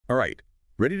All right,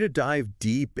 ready to dive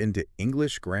deep into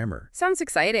English grammar? Sounds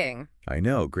exciting. I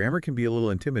know, grammar can be a little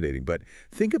intimidating, but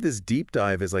think of this deep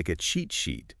dive as like a cheat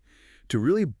sheet to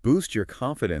really boost your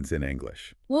confidence in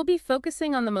English. We'll be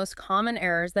focusing on the most common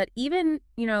errors that even,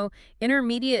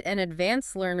 intermediate and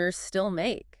advanced learners still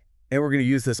make. And we're going to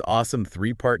use this awesome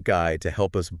three-part guide to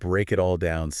help us break it all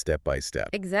down step by step.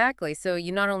 Exactly. So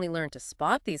you not only learn to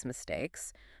spot these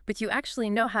mistakes, but you actually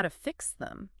know how to fix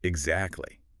them.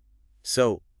 Exactly.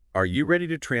 So, are you ready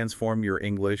to transform your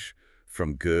English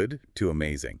from good to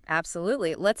amazing?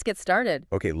 Absolutely. Let's get started.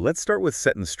 Okay, let's start with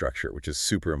sentence structure, which is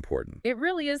super important. It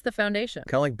really is the foundation.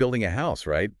 Kind of like building a house,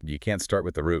 right? You can't start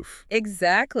with the roof.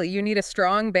 Exactly. You need a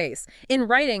strong base. In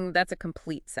writing, that's a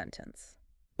complete sentence.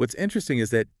 What's interesting is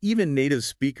that even native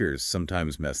speakers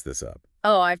sometimes mess this up.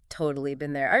 Oh, I've totally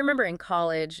been there. I remember in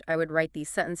college, I would write these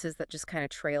sentences that just kind of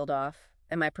trailed off,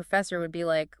 and my professor would be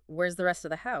like, "Where's the rest of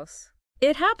the house?"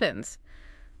 It happens.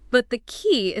 But the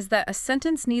key is that a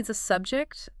sentence needs a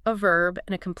subject, a verb,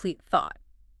 and a complete thought.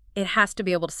 It has to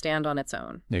be able to stand on its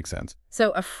own. Makes sense.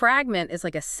 So a fragment is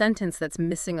like a sentence that's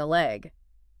missing a leg.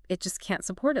 It just can't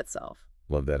support itself.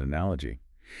 Love that analogy.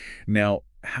 Now,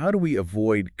 how do we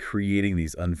avoid creating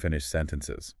these unfinished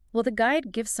sentences? Well, the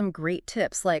guide gives some great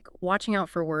tips, like watching out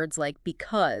for words like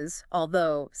because,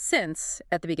 although, since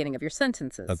at the beginning of your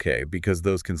sentences. Okay, because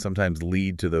those can sometimes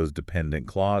lead to those dependent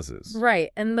clauses.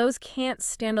 Right, and those can't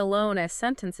stand alone as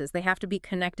sentences. They have to be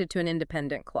connected to an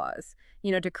independent clause,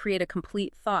 to create a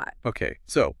complete thought. Okay,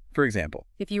 so, for example,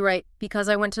 If you write, because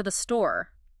I went to the store,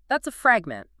 that's a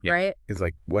fragment, Yeah. right? it's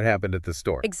like, what happened at the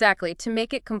store? Exactly. To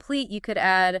make it complete, you could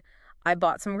add, I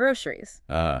bought some groceries.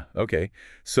 Okay.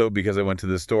 So because I went to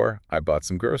the store, I bought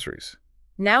some groceries.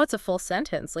 Now it's a full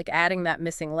sentence, like adding that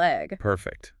missing leg.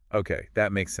 Perfect. Okay,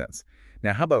 that makes sense.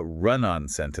 Now, how about run-on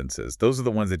sentences? Those are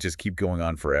the ones that just keep going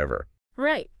on forever.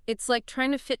 Right. It's like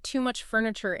trying to fit too much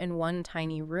furniture in one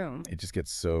tiny room. It just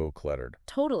gets so cluttered.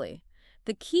 Totally.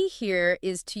 The key here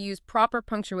is to use proper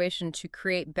punctuation to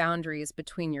create boundaries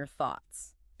between your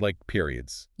thoughts. Like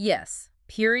periods. Yes,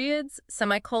 periods,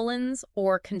 semicolons,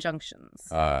 or conjunctions.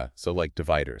 So like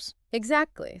dividers.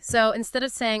 Exactly. So instead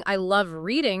of saying, I love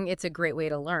reading, it's a great way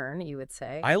to learn, you would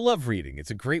say. I love reading.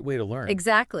 It's a great way to learn.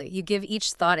 Exactly. You give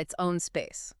each thought its own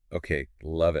space. Okay,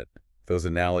 love it. Those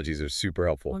analogies are super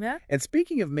helpful. Okay. And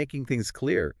speaking of making things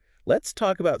clear, let's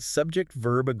talk about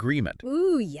subject-verb agreement.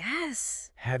 Ooh, yes.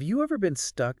 Have you ever been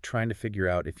stuck trying to figure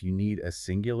out if you need a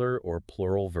singular or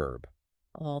plural verb?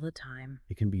 All the time.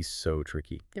 It can be so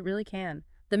tricky. It really can.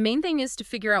 The main thing is to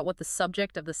figure out what the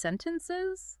subject of the sentence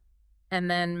is, and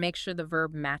then make sure the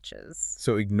verb matches.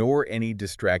 So ignore any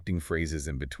distracting phrases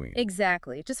in between.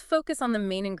 Exactly. Just focus on the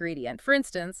main ingredient. For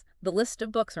instance, the list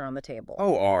of books are on the table.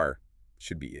 Oh, are.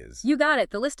 Should be is. You got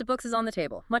it. The list of books is on the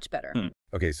table. Much better.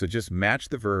 Okay, so just match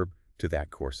the verb to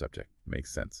that core subject.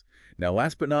 Makes sense. Now,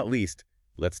 last but not least,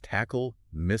 let's tackle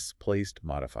misplaced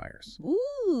modifiers.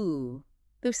 Ooh,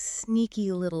 those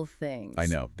sneaky little things. I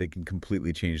know, they can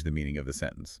completely change the meaning of the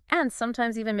sentence. And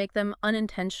sometimes even make them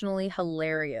unintentionally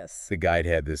hilarious. The guide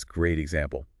had this great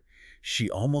example. She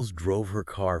almost drove her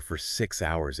car for 6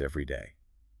 hours every day.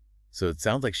 So it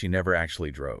sounds like she never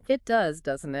actually drove. It does,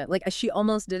 doesn't it? Like she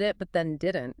almost did it, but then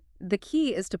didn't. The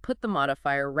key is to put the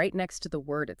modifier right next to the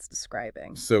word it's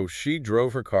describing. So she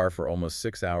drove her car for almost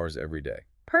 6 hours every day.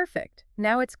 Perfect.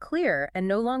 Now it's clear and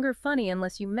no longer funny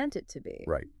unless you meant it to be.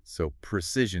 Right. So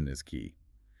precision is key.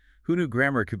 Who knew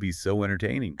grammar could be so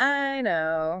entertaining? I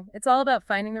know. It's all about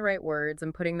finding the right words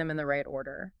and putting them in the right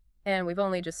order. And we've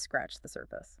only just scratched the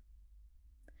surface.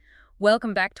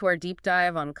 Welcome back to our deep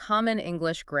dive on common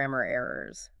English grammar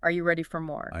errors. Are you ready for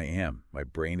more? I am. My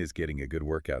brain is getting a good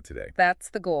workout today. That's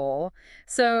the goal.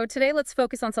 So today let's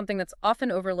focus on something that's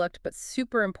often overlooked but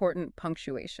super important,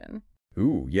 punctuation.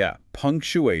 Ooh, yeah,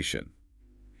 punctuation.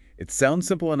 It sounds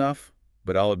simple enough,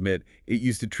 but I'll admit it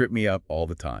used to trip me up all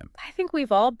the time. I think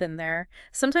we've all been there.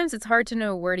 Sometimes it's hard to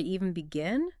know where to even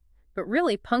begin, but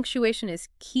really punctuation is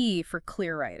key for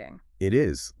clear writing. It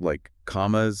is, like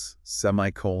commas,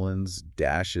 semicolons,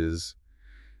 dashes.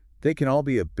 They can all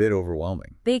be a bit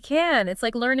overwhelming. They can. It's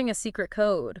like learning a secret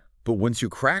code. But once you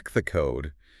crack the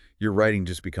code, your writing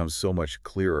just becomes so much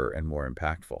clearer and more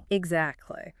impactful.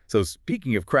 Exactly. So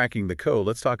speaking of cracking the code,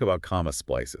 let's talk about comma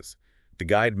splices. The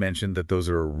guide mentioned that those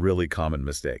are a really common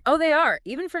mistake. Oh, they are,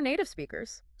 even for native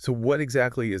speakers. So what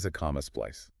exactly is a comma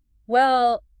splice?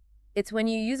 Well, it's when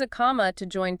you use a comma to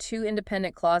join two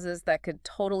independent clauses that could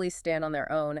totally stand on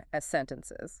their own as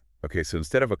sentences. Okay, so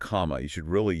instead of a comma, you should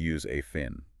really use a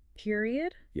fin.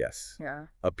 Period? Yes, Yeah.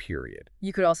 a period.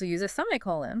 You could also use a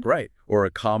semicolon. Right. Or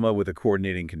a comma with a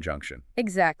coordinating conjunction.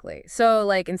 Exactly. So,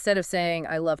 like, instead of saying,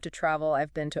 I love to travel,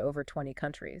 I've been to over 20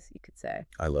 countries, you could say.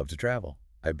 I love to travel.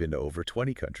 I've been to over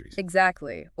 20 countries.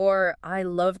 Exactly. Or, I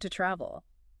love to travel.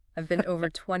 I've been to over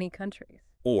 20 countries.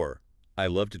 Or, I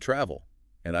love to travel,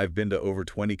 and I've been to over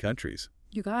 20 countries.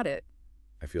 You got it.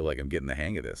 I feel like I'm getting the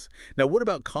hang of this. Now, what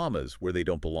about commas where they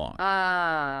don't belong?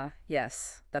 Ah,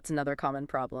 yes. That's another common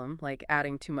problem, like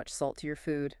adding too much salt to your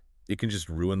food. It can just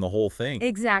ruin the whole thing.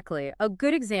 Exactly. A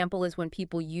good example is when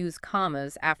people use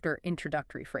commas after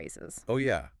introductory phrases. Oh,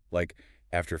 yeah. Like,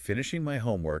 after finishing my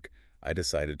homework, I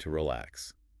decided to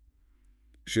relax.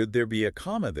 Should there be a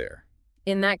comma there?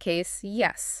 In that case,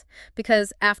 yes,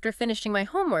 because after finishing my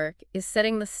homework is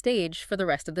setting the stage for the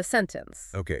rest of the sentence.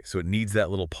 Okay, so it needs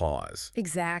that little pause.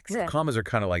 Exactly. Commas are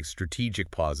kind of like strategic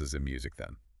pauses in music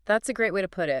then. That's a great way to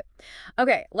put it.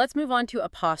 Okay, let's move on to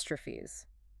apostrophes.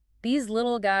 These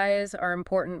little guys are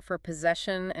important for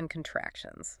possession and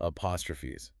contractions.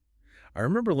 Apostrophes. I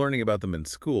remember learning about them in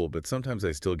school, but sometimes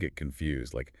I still get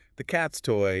confused, like the cat's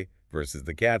toy versus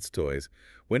the cat's toys.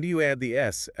 When do you add the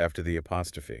S after the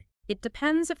apostrophe? It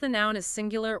depends if the noun is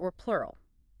singular or plural.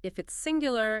 If it's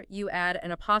singular, you add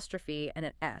an apostrophe and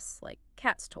an S, like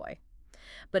cat's toy.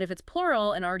 But if it's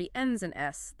plural and already ends in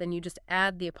S, then you just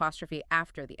add the apostrophe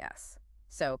after the S.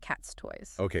 So cat's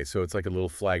toys. Okay, so it's like a little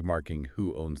flag marking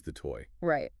who owns the toy.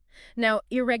 Right. Now,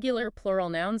 irregular plural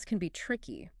nouns can be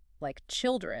tricky, like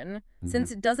children.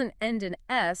 Since it doesn't end in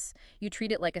S, you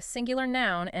treat it like a singular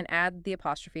noun and add the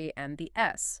apostrophe and the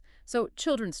S. So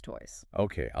children's toys.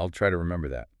 Okay, I'll try to remember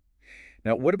that.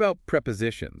 Now, what about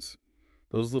prepositions?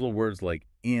 Those little words like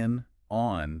in,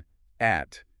 on,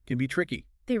 at can be tricky.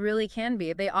 They really can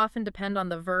be. They often depend on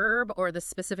the verb or the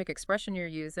specific expression you're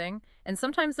using, and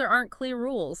sometimes there aren't clear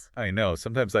rules. I know,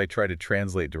 sometimes I try to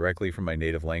translate directly from my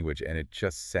native language and it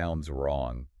just sounds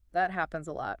wrong. That happens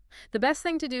a lot. The best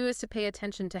thing to do is to pay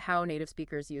attention to how native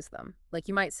speakers use them. Like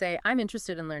you might say, I'm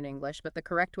interested in learning English, but the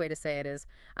correct way to say it is,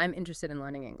 I'm interested in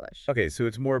learning English. Okay, so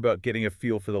it's more about getting a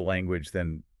feel for the language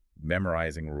than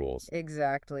memorizing rules.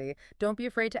 Exactly. Don't be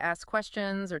afraid to ask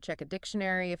questions or check a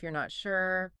dictionary if you're not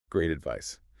sure. Great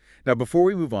advice. Now, before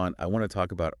we move on, I want to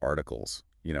talk about articles.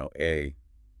 You know, a,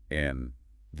 and,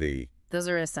 the. Those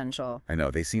are essential. I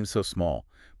know, they seem so small,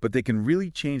 but they can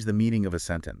really change the meaning of a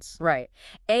sentence. Right.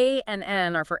 A and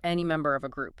N are for any member of a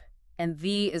group, and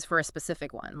the is for a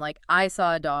specific one, like I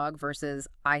saw a dog versus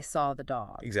I saw the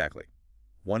dog. Exactly.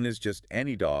 One is just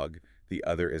any dog, the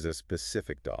other is a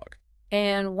specific dog.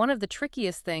 And one of the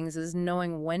trickiest things is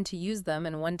knowing when to use them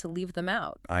and when to leave them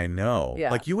out. I know.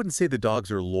 Yeah. Like, you wouldn't say the dogs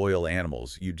are loyal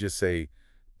animals. You'd just say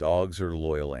dogs are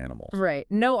loyal animals. Right.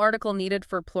 No article needed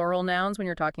for plural nouns when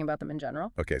you're talking about them in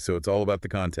general. Okay, so it's all about the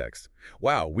context.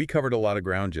 Wow, we covered a lot of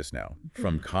ground just now,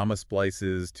 from comma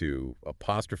splices to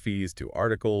apostrophes to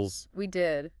articles. We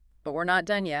did, but we're not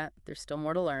done yet. There's still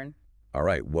more to learn. All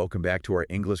right, welcome back to our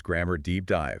English grammar deep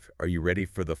dive. Are you ready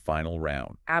for the final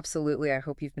round? Absolutely. I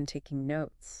hope you've been taking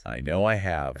notes. I know I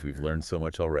have. We've learned so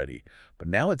much already. But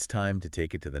now it's time to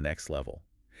take it to the next level.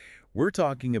 We're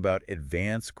talking about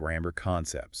advanced grammar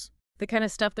concepts. The kind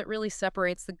of stuff that really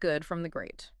separates the good from the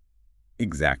great.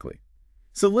 Exactly.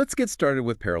 So let's get started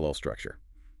with parallel structure.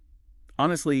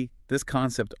 Honestly, this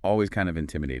concept always kind of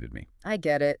intimidated me. I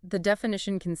get it. The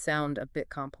definition can sound a bit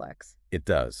complex. It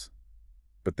does.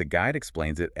 But the guide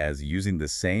explains it as using the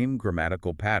same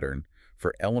grammatical pattern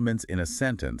for elements in a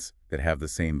sentence that have the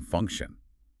same function.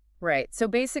 Right. So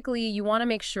basically, you want to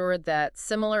make sure that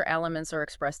similar elements are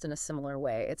expressed in a similar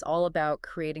way. It's all about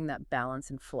creating that balance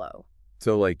and flow.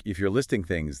 So, like, if you're listing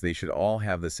things, they should all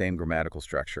have the same grammatical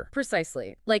structure.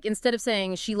 Precisely. Like instead of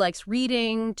saying she likes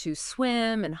reading to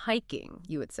swim and hiking,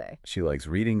 you would say. She likes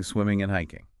reading, swimming, and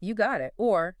hiking. You got it.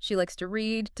 Or she likes to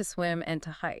read, to swim, and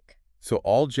to hike. So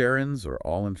all gerunds are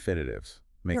all infinitives.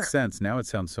 Makes Sure. sense. Now it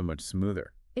sounds so much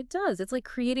smoother. It does. It's like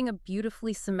creating a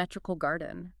beautifully symmetrical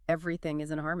garden. Everything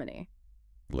is in harmony.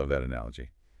 Love that analogy.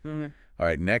 Mm-hmm. All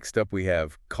right, next up we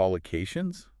have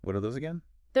collocations. What are those again?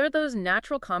 They're those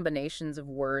natural combinations of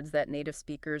words that native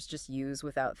speakers just use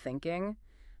without thinking,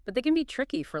 but they can be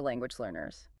tricky for language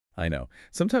learners. I know.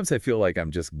 Sometimes I feel like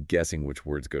I'm just guessing which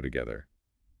words go together.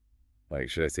 Like,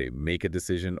 should I say make a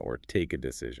decision or take a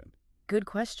decision? Good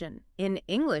question. In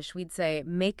English, we'd say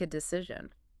make a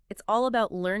decision. It's all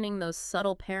about learning those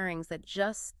subtle pairings that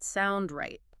just sound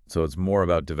right. So it's more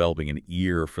about developing an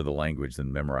ear for the language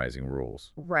than memorizing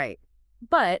rules. Right.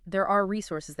 But there are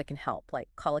resources that can help, like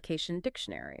collocation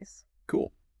dictionaries.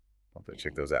 Cool. I'll have to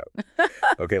check those out.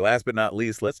 Okay, last but not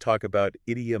least, let's talk about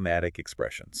idiomatic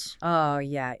expressions. Oh,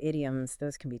 yeah, idioms.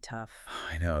 Those can be tough.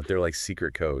 I know, they're like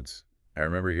secret codes. I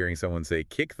remember hearing someone say,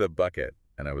 kick the bucket,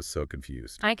 and I was so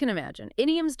confused. I can imagine.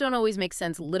 Idioms don't always make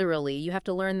sense literally. You have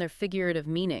to learn their figurative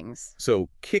meanings. So,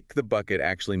 kick the bucket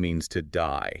actually means to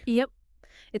die. Yep.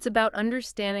 It's about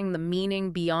understanding the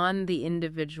meaning beyond the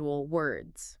individual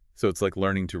words. So it's like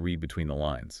learning to read between the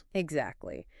lines.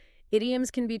 Exactly.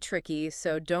 Idioms can be tricky,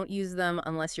 so don't use them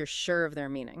unless you're sure of their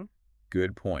meaning.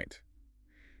 Good point.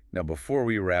 Now, before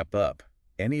we wrap up,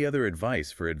 any other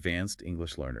advice for advanced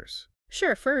English learners?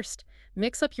 Sure, first,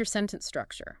 mix up your sentence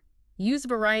structure. Use a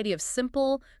variety of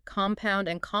simple, compound,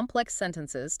 and complex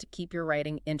sentences to keep your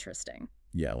writing interesting.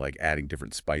 Yeah, like adding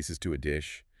different spices to a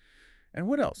dish. And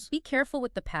what else? Be careful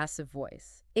with the passive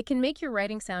voice. It can make your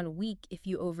writing sound weak if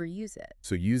you overuse it.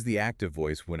 So use the active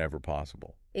voice whenever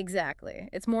possible. Exactly.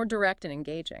 It's more direct and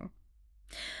engaging.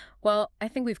 Well, I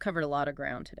think we've covered a lot of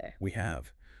ground today. We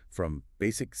have, from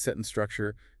basic sentence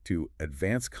structure to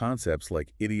advanced concepts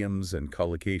like idioms and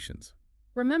collocations.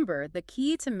 Remember, the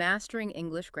key to mastering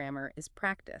English grammar is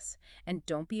practice, and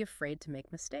don't be afraid to make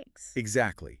mistakes.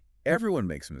 Exactly. Everyone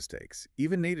makes mistakes,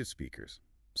 even native speakers.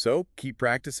 So keep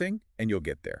practicing and you'll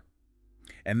get there.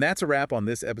 And that's a wrap on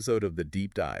this episode of The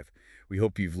Deep Dive. We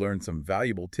hope you've learned some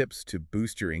valuable tips to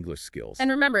boost your English skills.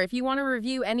 And remember, if you want to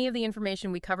review any of the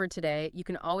information we covered today, you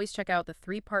can always check out the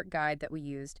 3-part guide that we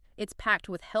used. It's packed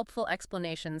with helpful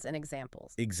explanations and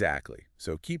examples. Exactly.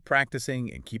 So keep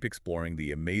practicing and keep exploring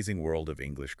the amazing world of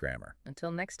English grammar.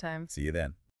 Until next time. See you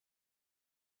then.